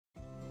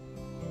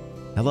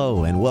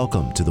Hello and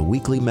welcome to the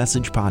weekly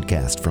message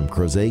podcast from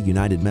Crozet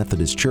United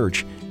Methodist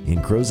Church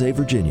in Crozet,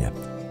 Virginia.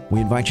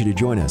 We invite you to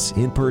join us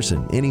in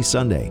person any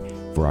Sunday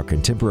for our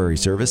contemporary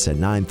service at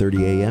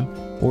 9:30 a.m.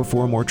 or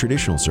for a more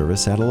traditional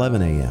service at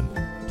 11 a.m.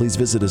 Please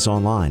visit us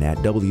online at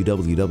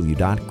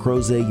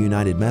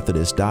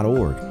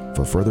www.crozetunitedmethodist.org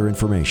for further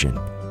information.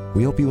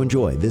 We hope you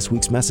enjoy this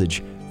week's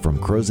message from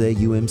Crozet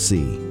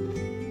UMC.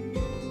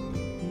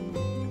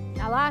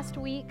 Now, last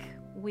week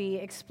we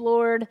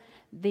explored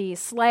the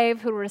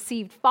slave who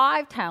received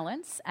 5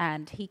 talents,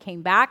 and he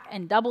came back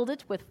and doubled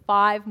it with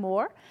 5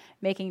 more,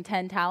 making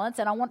 10 talents.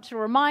 And I want to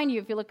remind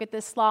you, if you look at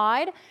this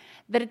slide,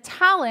 that a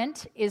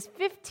talent is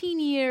 15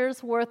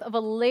 years worth of a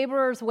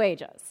laborer's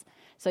wages.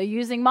 So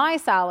using my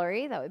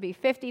salary, that would be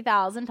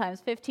 $50,000 times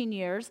 15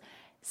 years,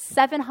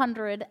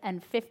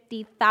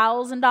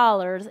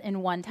 $750,000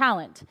 in 1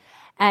 talent.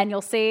 And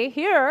you'll see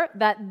here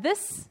that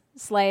this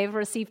slave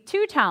received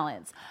 2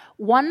 talents,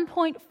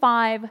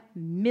 $1.5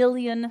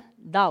 million.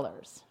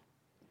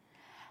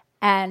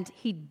 And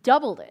he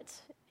doubled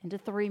it into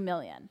 $3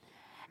 million.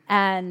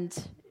 And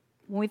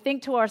when we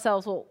think to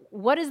ourselves, well,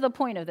 what is the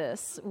point of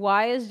this?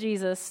 Why is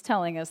Jesus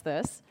telling us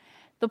this?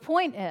 The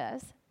point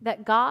is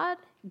that God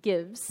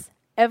gives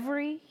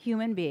every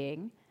human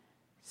being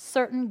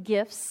certain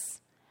gifts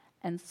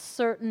and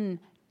certain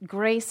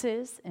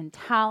graces and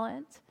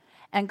talent.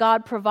 And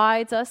God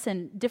provides us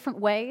in different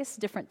ways,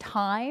 different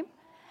time.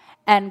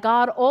 And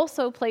God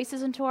also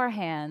places into our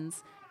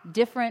hands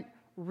different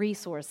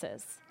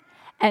resources.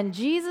 And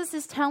Jesus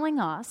is telling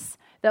us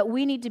that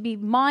we need to be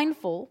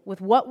mindful with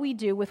what we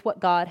do with what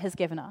God has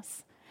given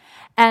us.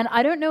 And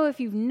I don't know if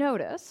you've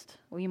noticed,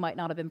 well, you might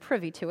not have been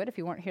privy to it if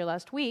you weren't here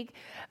last week,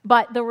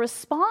 but the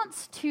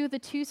response to the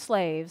 2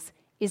 slaves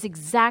is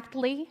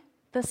exactly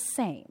the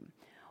same.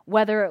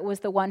 Whether it was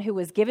the one who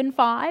was given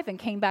 5 and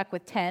came back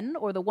with 10,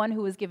 or the one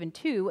who was given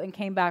 2 and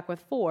came back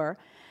with 4,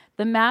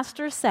 the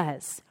master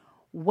says,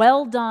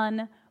 "Well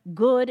done,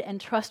 good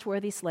and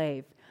trustworthy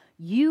slave.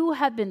 You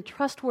have been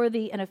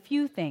trustworthy in a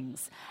few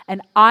things,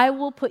 and I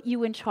will put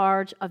you in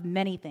charge of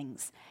many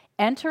things.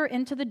 Enter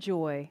into the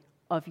joy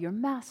of your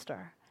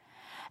master."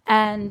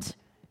 And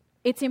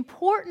it's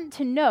important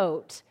to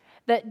note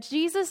that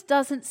Jesus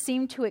doesn't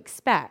seem to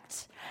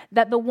expect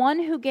that the one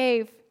who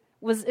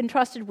was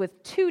entrusted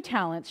with 2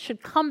 talents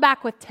should come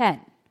back with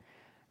 10.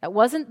 That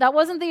wasn't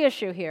the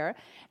issue here.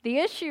 The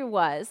issue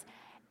was,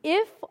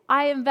 if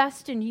I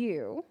invest in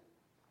you,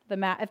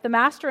 if the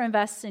master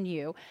invests in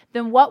you,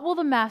 then what will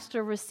the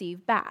master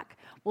receive back?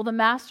 Will the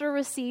master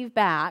receive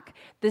back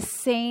the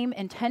same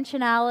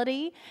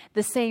intentionality,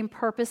 the same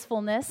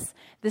purposefulness,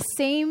 the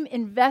same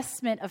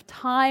investment of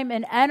time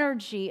and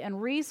energy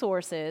and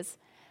resources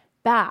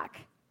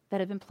back that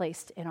have been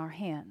placed in our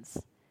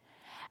hands?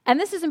 And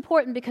this is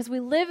important because we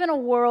live in a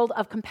world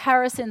of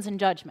comparisons and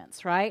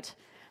judgments, right?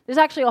 There's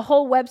actually a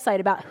whole website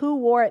about who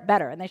wore it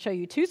better, and they show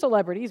you 2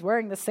 celebrities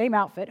wearing the same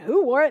outfit.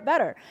 Who wore it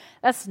better?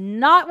 That's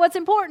not what's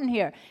important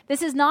here.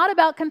 This is not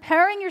about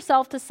comparing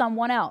yourself to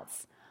someone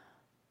else.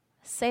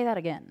 Say that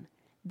again.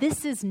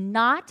 This is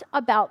not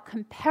about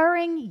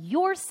comparing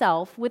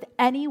yourself with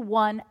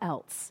anyone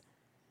else.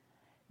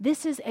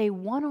 This is a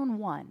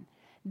one-on-one.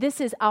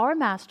 This is our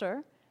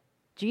Master,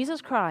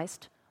 Jesus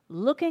Christ,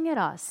 looking at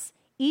us,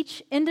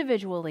 each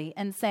individually,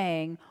 and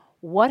saying,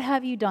 "What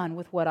have you done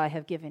with what I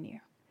have given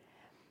you?"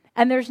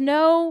 And there's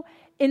no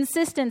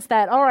insistence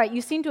that, all right,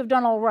 you seem to have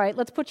done all right,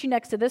 let's put you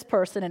next to this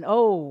person, and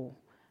oh,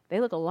 they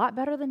look a lot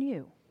better than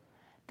you.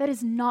 That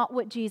is not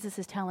what Jesus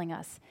is telling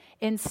us.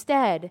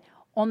 Instead,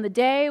 on the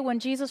day when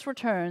Jesus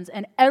returns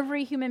and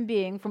every human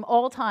being from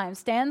all time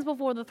stands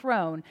before the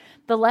throne,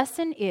 the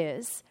lesson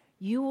is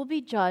you will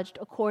be judged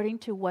according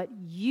to what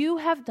you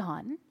have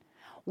done,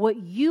 what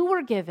you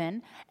were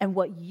given, and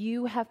what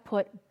you have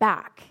put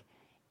back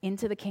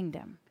into the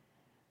kingdom.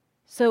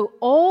 So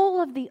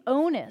all of the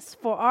onus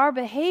for our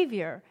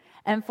behavior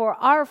and for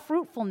our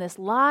fruitfulness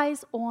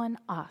lies on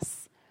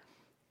us.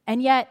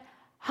 And yet,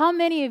 how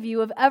many of you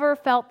have ever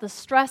felt the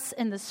stress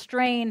and the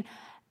strain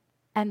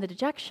and the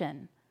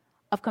dejection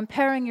of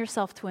comparing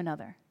yourself to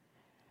another?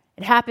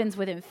 It happens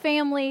within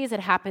families,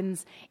 it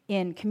happens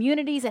in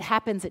communities, it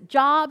happens at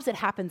jobs, it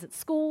happens at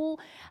school,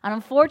 and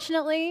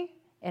unfortunately,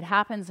 it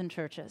happens in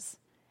churches.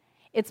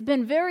 It's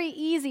been very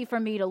easy for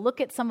me to look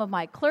at some of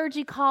my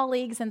clergy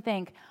colleagues and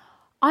think,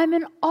 I'm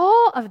in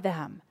awe of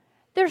them.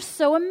 They're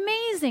so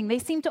amazing.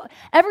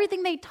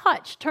 Everything they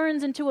touch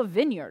turns into a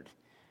vineyard.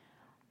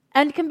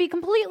 And can be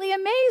completely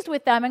amazed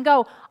with them and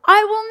go,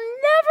 I will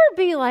never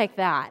be like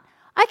that.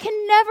 I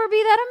can never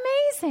be that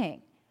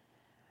amazing.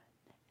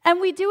 And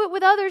we do it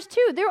with others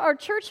too. There are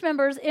church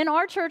members in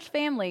our church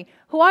family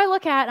who I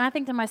look at and I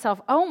think to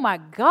myself, oh my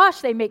gosh,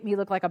 they make me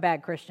look like a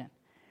bad Christian.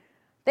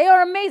 They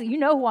are amazing. You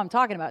know who I'm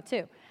talking about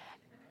too.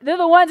 They're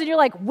the ones that you're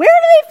like, where do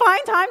they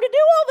find time to do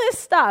all this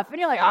stuff? And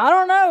you're like, I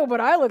don't know, but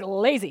I look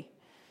lazy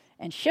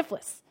and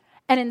shiftless.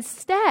 And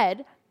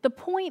instead, the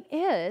point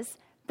is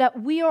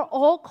that we are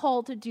all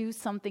called to do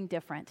something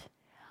different.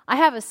 I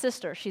have a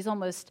sister. She's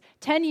almost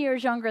 10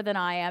 years younger than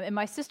I am, and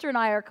my sister and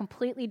I are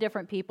completely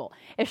different people.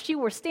 If she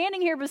were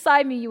standing here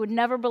beside me, you would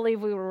never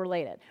believe we were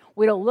related.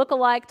 We don't look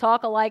alike,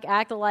 talk alike,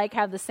 act alike,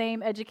 have the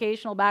same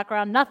educational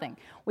background, nothing.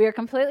 We are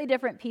completely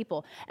different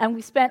people, and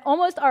we spent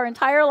almost our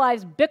entire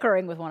lives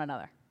bickering with one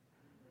another.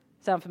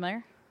 Sound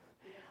familiar?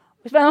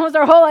 We spent almost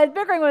our whole lives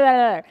bickering with one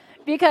another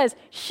because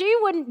she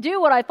wouldn't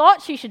do what I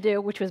thought she should do,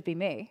 which was be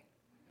me.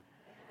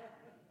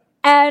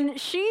 And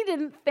she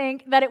didn't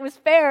think that it was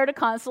fair to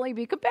constantly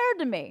be compared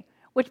to me,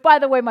 which, by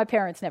the way, my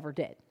parents never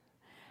did.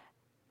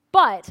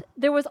 But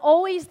there was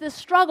always this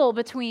struggle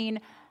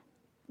between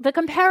the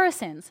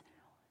comparisons.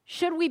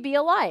 Should we be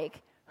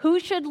alike? Who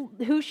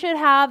should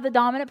have the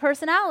dominant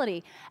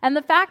personality? And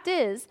the fact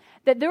is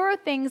that there are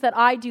things that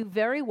I do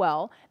very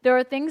well. There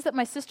are things that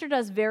my sister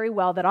does very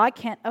well that I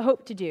can't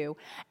hope to do.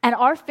 And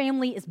our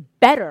family is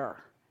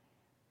better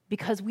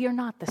because we are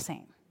not the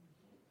same.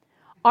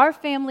 Our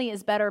family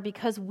is better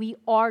because we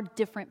are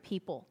different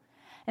people.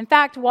 In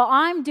fact, while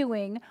I'm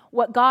doing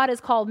what God has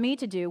called me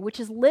to do, which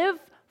is live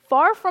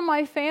far from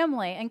my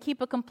family and keep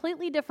a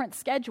completely different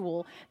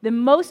schedule than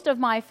most of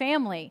my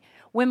family,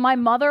 when my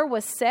mother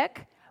was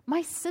sick,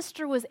 my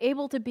sister was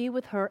able to be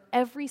with her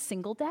every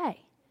single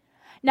day.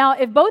 Now,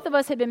 if both of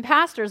us had been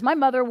pastors, my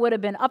mother would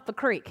have been up the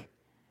creek.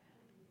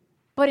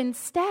 But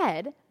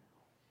instead,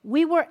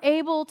 we were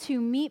able to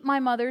meet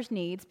my mother's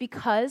needs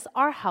because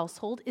our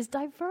household is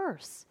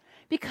diverse,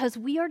 because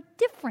we are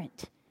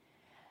different.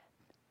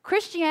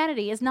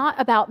 Christianity is not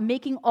about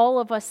making all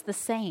of us the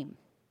same.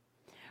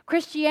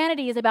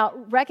 Christianity is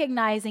about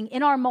recognizing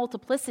in our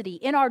multiplicity,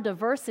 in our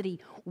diversity,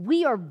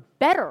 we are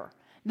better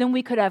than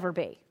we could ever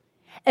be.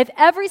 If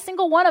every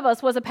single one of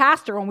us was a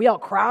pastor and we all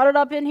crowded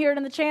up in here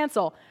in the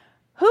chancel,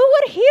 who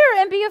would hear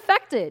and be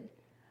affected?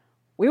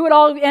 We would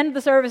all end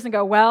the service and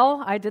go,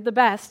 well, I did the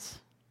best.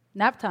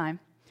 Nap time.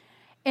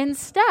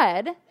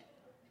 Instead,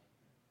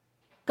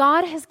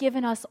 God has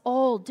given us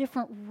all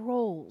different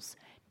roles,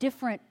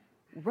 different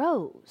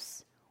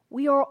rows.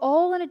 We are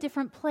all in a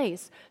different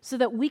place so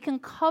that we can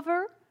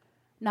cover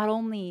not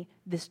only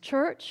this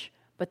church,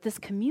 but this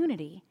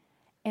community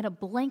in a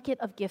blanket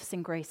of gifts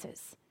and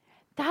graces.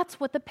 That's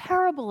what the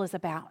parable is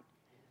about.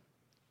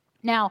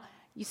 Now,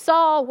 you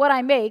saw what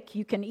I make.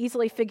 You can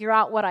easily figure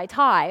out what I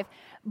tithe.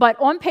 But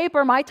on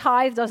paper, my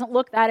tithe doesn't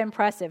look that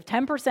impressive.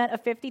 10%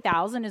 of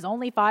 $50,000 is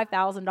only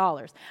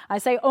 $5,000. I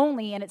say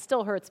only, and it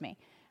still hurts me.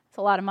 It's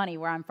a lot of money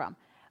where I'm from.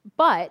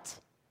 But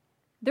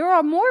there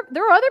are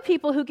other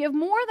people who give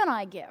more than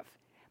I give.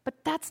 But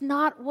that's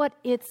not what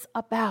it's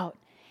about.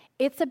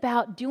 It's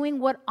about doing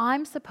what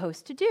I'm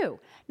supposed to do.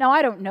 Now,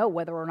 I don't know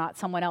whether or not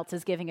someone else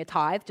is giving a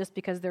tithe just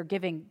because they're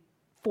giving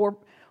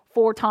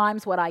four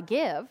times what I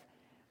give.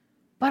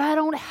 But I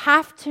don't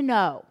have to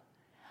know.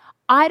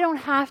 I don't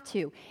have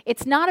to.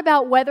 It's not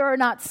about whether or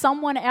not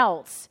someone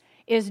else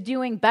is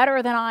doing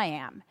better than I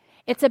am.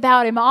 It's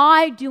about, am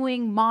I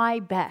doing my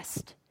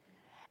best?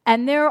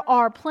 And there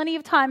are plenty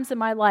of times in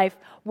my life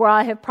where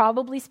I have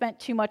probably spent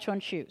too much on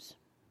shoes.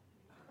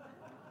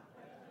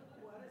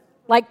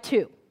 Like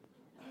 2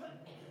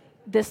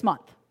 this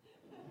month.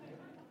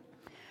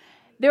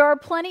 There are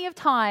plenty of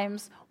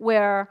times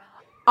where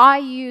I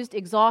used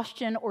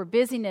exhaustion or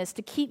busyness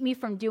to keep me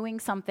from doing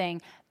something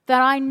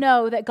that I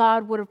know that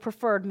God would have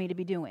preferred me to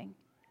be doing.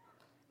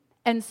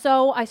 And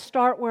so I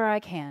start where I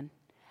can.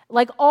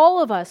 Like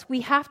all of us,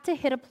 we have to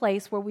hit a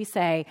place where we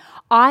say,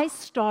 I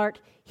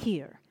start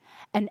here.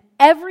 And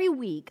every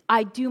week,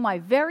 I do my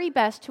very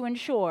best to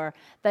ensure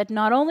that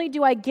not only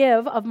do I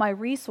give of my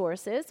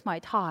resources, my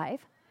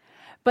tithe,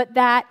 but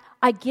that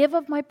I give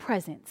of my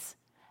presence,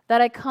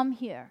 that I come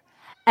here.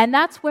 And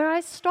that's where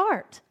I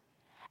start.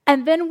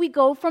 And then we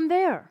go from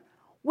there.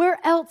 Where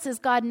else is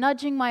God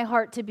nudging my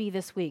heart to be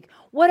this week?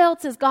 What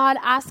else is God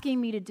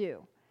asking me to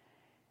do?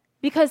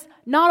 Because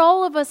not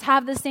all of us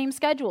have the same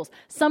schedules.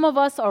 Some of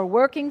us are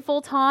working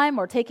full-time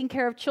or taking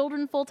care of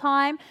children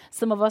full-time.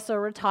 Some of us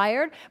are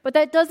retired. But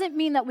that doesn't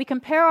mean that we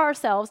compare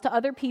ourselves to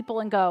other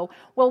people and go,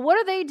 well, what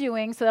are they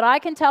doing so that I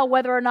can tell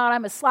whether or not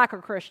I'm a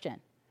slacker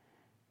Christian?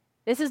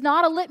 This is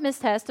not a litmus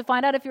test to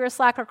find out if you're a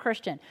slacker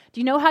Christian. Do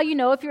you know how you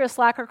know if you're a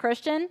slacker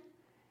Christian?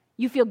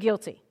 You feel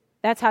guilty.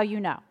 That's how you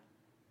know.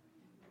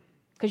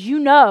 Because you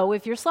know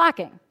if you're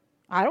slacking.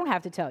 I don't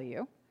have to tell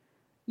you.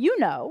 You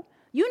know.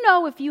 You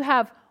know if you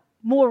have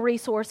more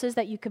resources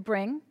that you could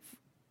bring.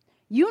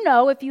 You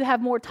know if you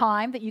have more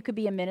time that you could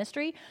be in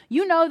ministry.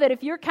 You know that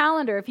if your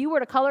calendar, if you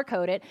were to color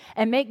code it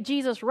and make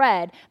Jesus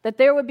red, that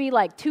there would be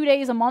like 2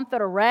 days a month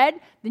that are red,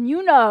 then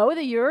you know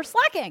that you're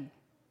slacking.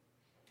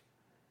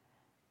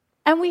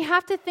 And we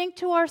have to think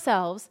to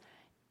ourselves,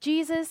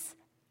 Jesus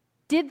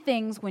did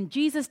things when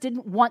Jesus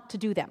didn't want to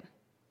do them.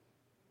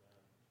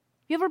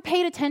 You ever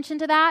paid attention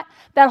to that?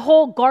 That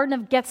whole Garden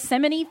of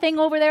Gethsemane thing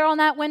over there on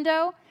that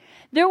window?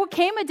 There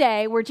came a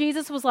day where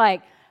Jesus was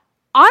like,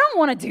 I don't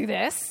want to do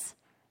this.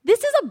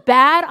 This is a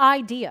bad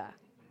idea.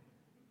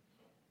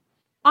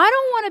 I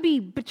don't want to be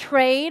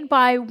betrayed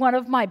by one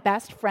of my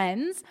best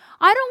friends.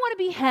 I don't want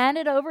to be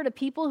handed over to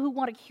people who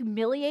want to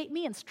humiliate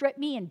me and strip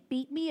me and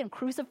beat me and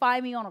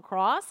crucify me on a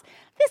cross.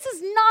 This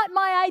is not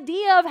my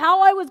idea of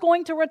how I was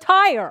going to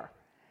retire.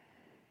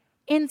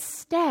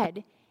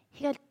 Instead,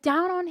 he got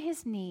down on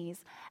his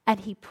knees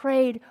and he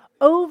prayed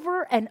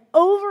over and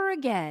over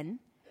again,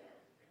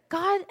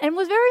 God, and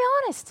was very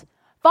honest.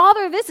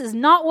 Father, this is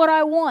not what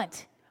I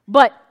want,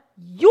 but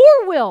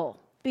your will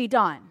be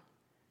done.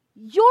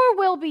 Your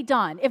will be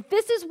done. If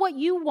this is what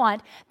you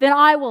want, then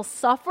I will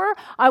suffer.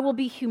 I will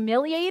be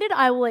humiliated.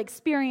 I will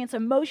experience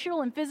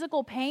emotional and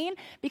physical pain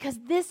because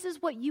this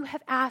is what you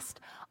have asked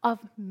of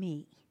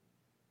me.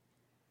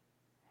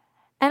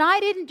 And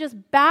I didn't just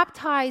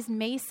baptize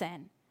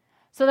Mason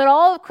so that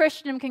all of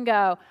Christendom can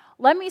go,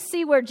 let me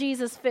see where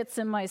Jesus fits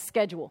in my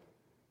schedule.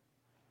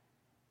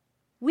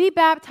 We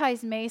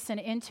baptize Mason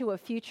into a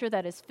future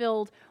that is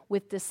filled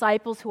with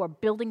disciples who are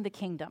building the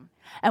kingdom.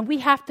 And we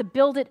have to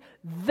build it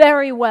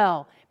very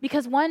well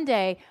because one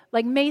day,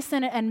 like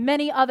Mason and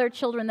many other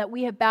children that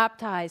we have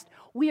baptized,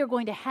 we are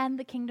going to hand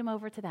the kingdom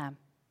over to them.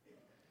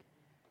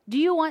 Do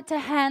you want to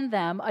hand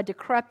them a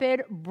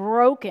decrepit,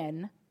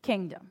 broken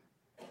kingdom?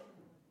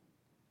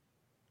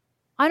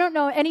 I don't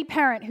know any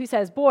parent who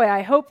says, boy,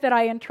 I hope that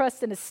I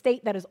entrust an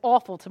estate that is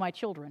awful to my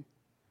children.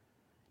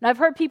 Now, I've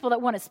heard people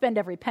that want to spend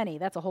every penny.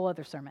 That's a whole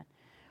other sermon.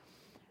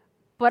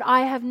 But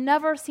I have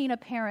never seen a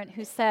parent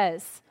who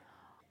says,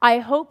 I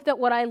hope that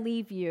what I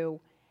leave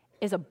you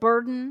is a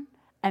burden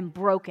and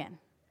broken.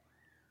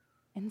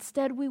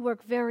 Instead, we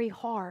work very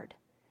hard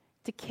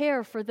to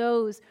care for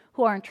those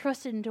who are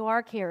entrusted into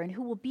our care and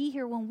who will be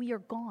here when we are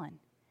gone.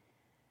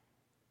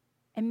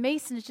 And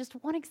Mason is just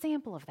one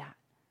example of that.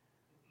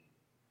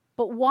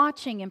 But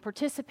watching and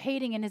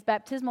participating in his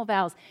baptismal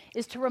vows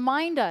is to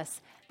remind us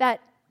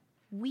that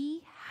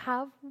we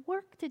have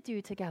work to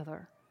do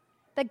together.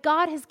 That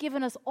God has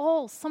given us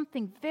all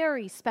something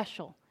very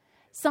special,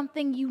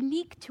 something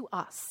unique to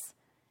us.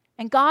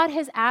 And God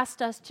has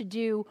asked us to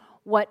do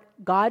what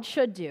God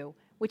should do,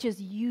 which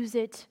is use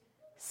it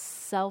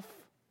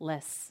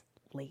selflessly.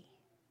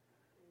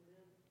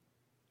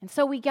 And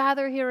so we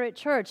gather here at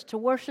church to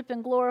worship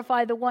and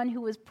glorify the one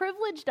who has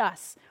privileged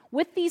us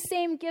with these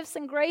same gifts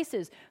and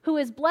graces, who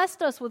has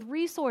blessed us with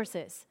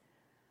resources.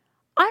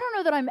 I don't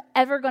know that I'm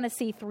ever going to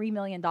see $3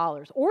 million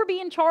or be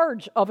in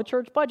charge of a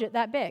church budget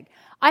that big.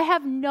 I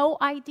have no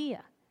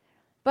idea.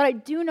 But I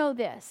do know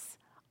this.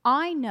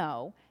 I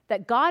know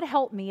that God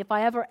help me if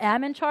I ever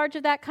am in charge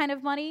of that kind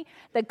of money,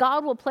 that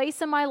God will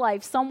place in my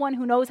life someone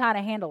who knows how to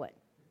handle it.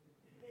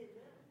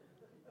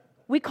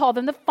 We call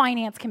them the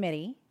finance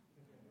committee.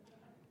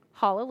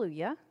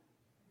 Hallelujah.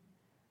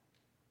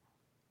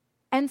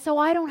 And so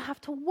I don't have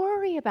to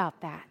worry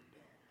about that.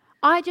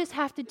 I just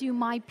have to do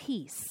my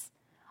piece.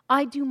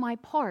 I do my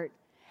part,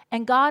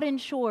 and God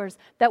ensures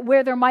that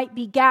where there might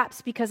be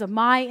gaps because of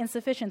my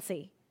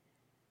insufficiency,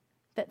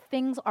 that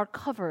things are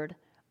covered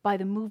by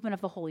the movement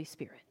of the Holy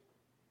Spirit.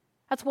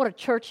 That's what a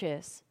church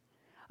is.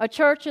 A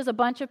church is a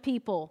bunch of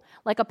people,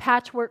 like a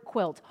patchwork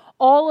quilt,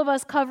 all of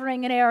us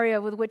covering an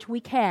area with which we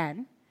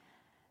can,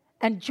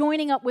 and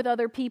joining up with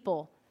other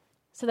people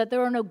so that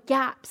there are no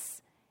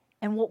gaps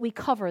in what we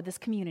cover this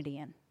community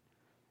in,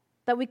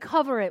 that we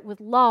cover it with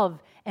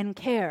love and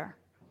care.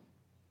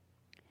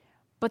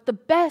 But the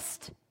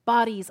best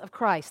bodies of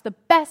Christ, the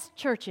best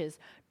churches,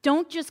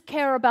 don't just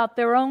care about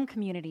their own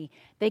community.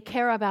 They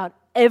care about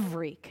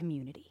every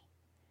community.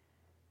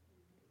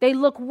 They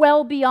look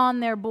well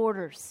beyond their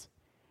borders.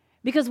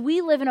 Because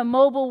we live in a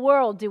mobile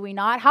world, do we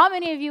not? How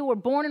many of you were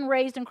born and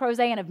raised in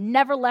Crozet and have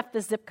never left the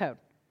zip code?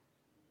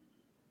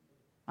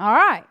 All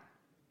right.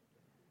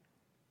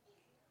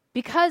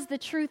 Because the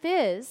truth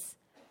is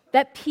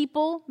that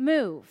people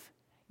move.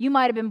 You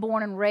might have been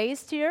born and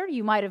raised here.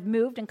 You might have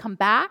moved and come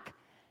back.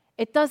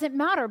 It doesn't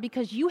matter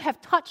because you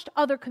have touched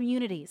other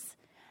communities.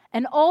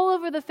 And all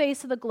over the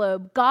face of the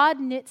globe, God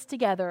knits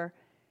together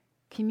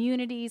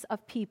communities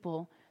of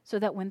people so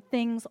that when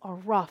things are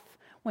rough,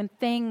 when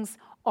things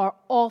are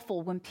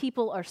awful, when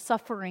people are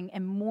suffering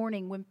and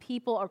mourning, when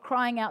people are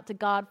crying out to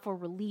God for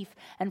relief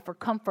and for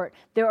comfort,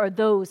 there are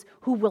those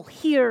who will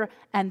hear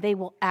and they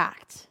will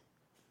act.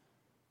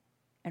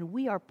 And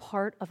we are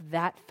part of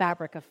that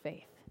fabric of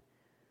faith.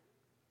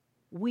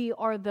 We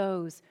are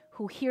those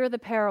who hear the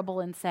parable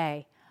and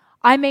say,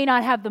 I may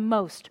not have the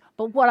most,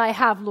 but what I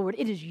have, Lord,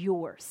 it is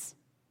yours.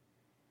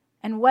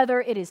 And whether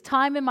it is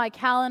time in my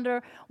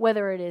calendar,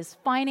 whether it is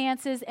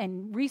finances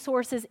and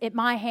resources at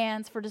my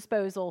hands for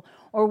disposal,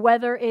 or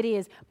whether it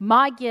is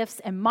my gifts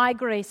and my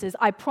graces,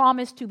 I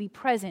promise to be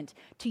present,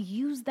 to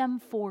use them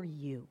for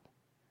you.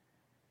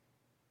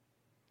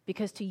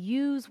 Because to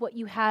use what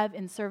you have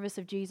in service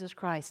of Jesus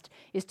Christ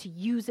is to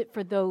use it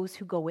for those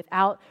who go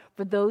without,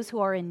 for those who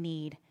are in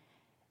need,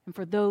 and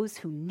for those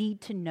who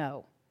need to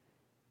know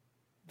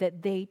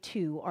that they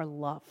too are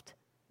loved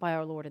by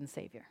our Lord and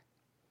Savior.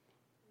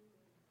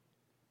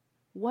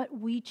 What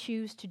we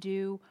choose to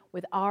do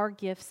with our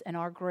gifts and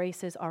our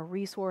graces, our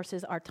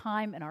resources, our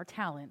time and our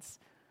talents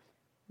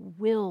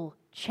will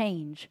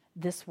change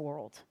this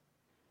world.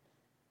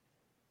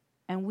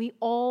 And we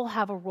all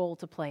have a role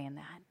to play in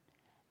that.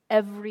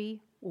 Every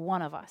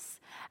one of us.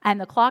 And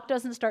the clock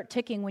doesn't start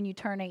ticking when you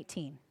turn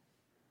 18.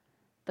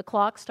 The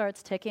clock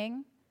starts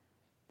ticking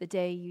the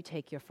day you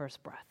take your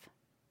first breath.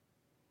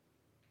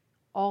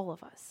 All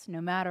of us,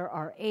 no matter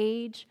our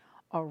age,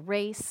 our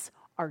race,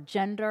 our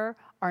gender,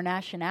 our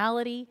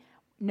nationality,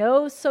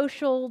 no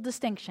social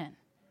distinction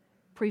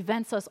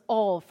prevents us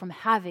all from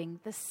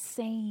having the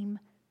same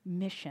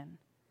mission.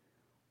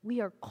 We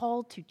are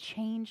called to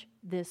change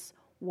this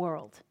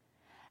world.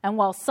 And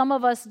while some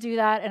of us do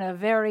that in a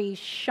very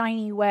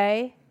shiny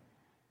way,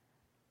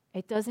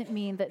 it doesn't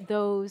mean that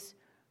those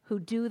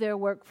who do their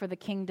work for the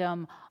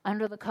kingdom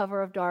under the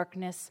cover of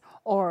darkness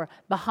or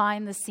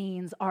behind the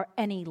scenes are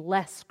any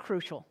less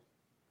crucial.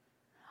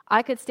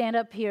 I could stand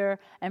up here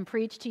and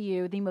preach to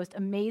you the most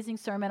amazing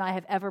sermon I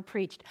have ever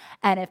preached,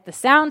 and if the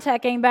sound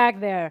tech ain't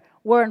back there,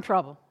 we're in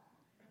trouble.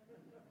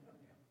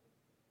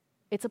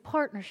 It's a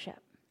partnership.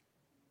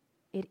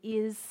 It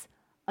is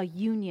a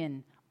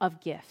union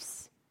of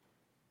gifts.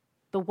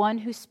 The one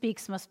who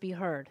speaks must be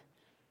heard.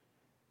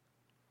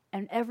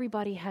 And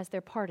everybody has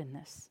their part in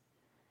this.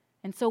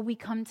 And so we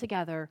come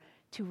together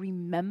to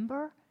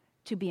remember,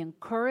 to be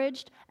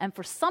encouraged, and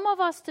for some of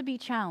us to be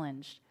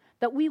challenged,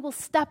 that we will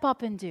step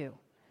up and do.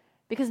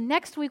 Because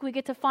next week we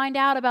get to find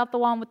out about the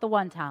one with the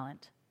one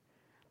talent.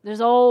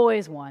 There's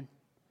always one.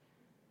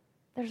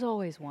 There's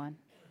always one.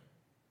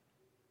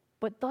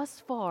 But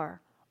thus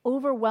far,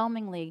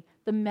 overwhelmingly,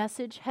 the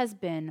message has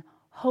been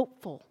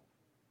hopeful.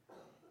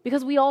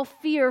 Because we all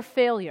fear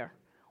failure.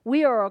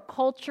 We are a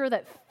culture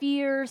that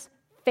fears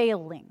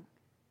failing.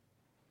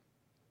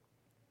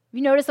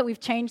 You notice that we've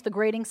changed the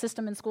grading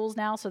system in schools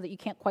now so that you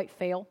can't quite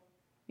fail?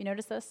 You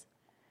notice this?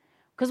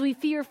 Because we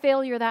fear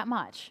failure that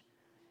much.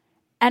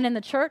 And in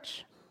the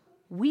church,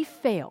 we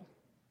fail.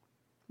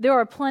 There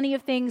are plenty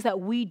of things that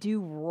we do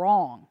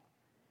wrong.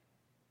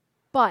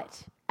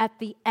 But at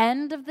the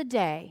end of the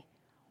day,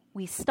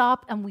 we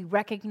stop and we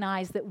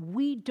recognize that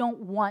we don't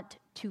want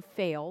to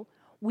fail.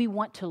 We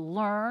want to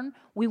learn.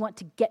 We want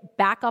to get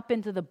back up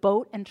into the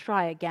boat and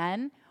try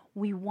again.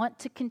 We want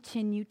to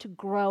continue to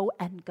grow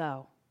and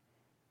go.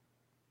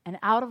 And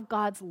out of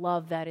God's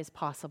love, that is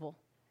possible.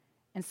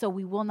 And so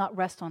we will not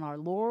rest on our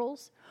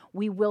laurels.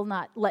 We will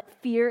not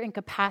let fear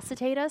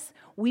incapacitate us.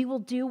 We will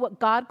do what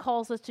God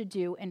calls us to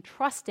do, and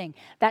trusting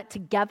that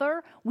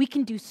together we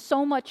can do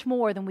so much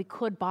more than we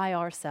could by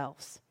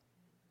ourselves.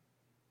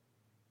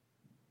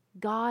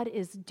 God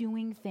is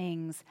doing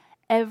things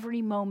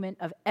every moment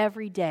of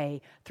every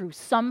day through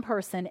some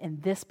person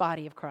in this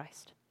body of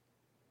Christ.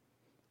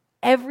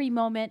 Every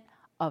moment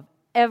of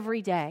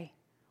every day,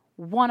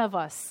 one of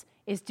us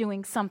is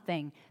doing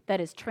something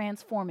that is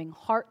transforming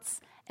hearts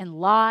and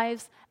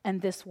lives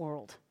and this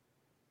world.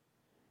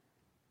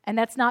 And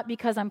that's not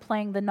because I'm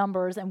playing the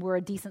numbers and we're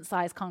a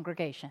decent-sized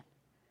congregation.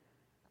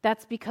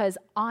 That's because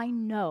I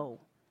know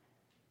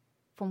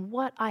from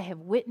what I have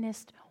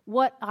witnessed,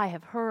 what I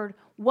have heard,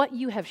 what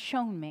you have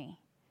shown me,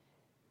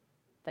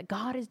 that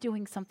God is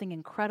doing something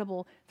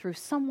incredible through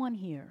someone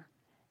here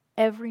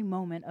every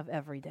moment of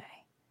every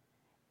day.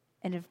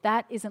 And if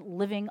that isn't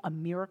living a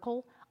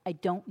miracle, I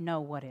don't know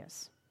what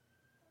is.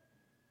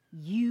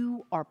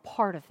 You are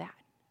part of that.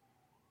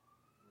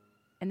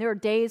 And there are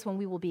days when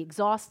we will be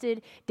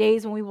exhausted,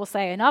 days when we will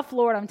say, enough,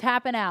 Lord, I'm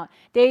tapping out.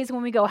 Days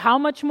when we go, how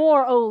much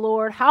more, oh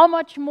Lord, how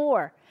much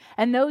more?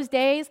 And those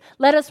days,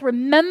 let us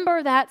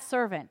remember that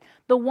servant,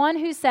 the one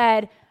who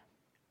said,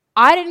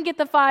 I didn't get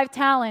the 5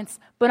 talents,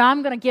 but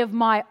I'm going to give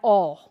my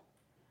all.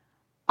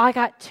 I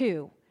got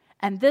 2.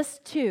 And this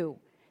 2,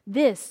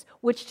 this,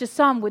 which to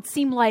some would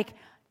seem like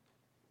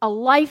a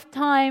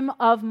lifetime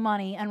of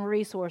money and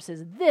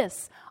resources,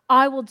 this,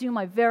 I will do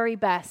my very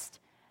best.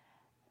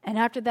 And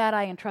after that,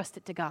 I entrust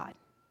it to God.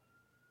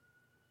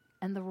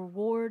 And the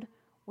reward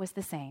was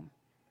the same.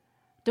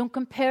 Don't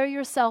compare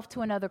yourself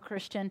to another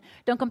Christian.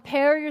 Don't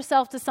compare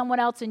yourself to someone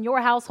else in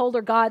your household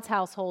or God's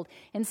household.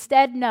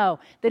 Instead, know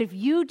that if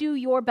you do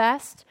your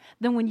best,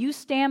 then when you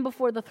stand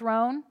before the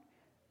throne,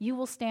 you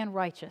will stand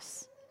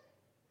righteous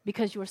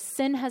because your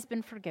sin has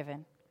been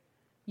forgiven.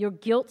 Your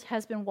guilt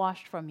has been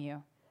washed from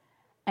you.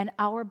 And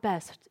our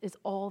best is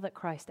all that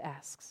Christ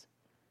asks.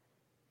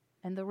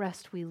 And the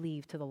rest we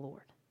leave to the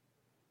Lord.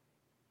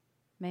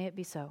 May it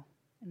be so.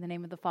 In the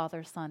name of the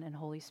Father, Son, and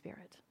Holy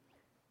Spirit.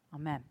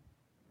 Amen.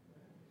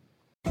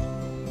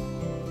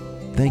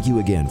 Thank you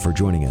again for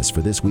joining us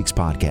for this week's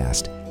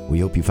podcast. We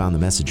hope you found the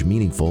message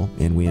meaningful,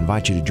 and we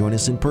invite you to join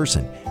us in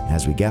person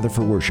as we gather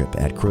for worship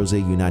at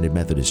Crozet United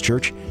Methodist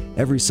Church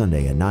every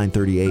Sunday at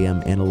 9:30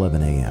 a.m. and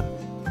 11 a.m.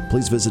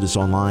 Please visit us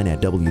online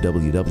at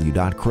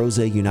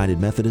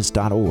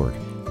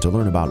www.crozetunitedmethodist.org to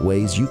learn about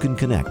ways you can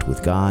connect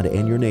with God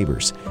and your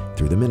neighbors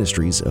through the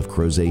ministries of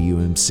Crozet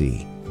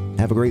UMC.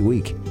 Have a great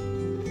week.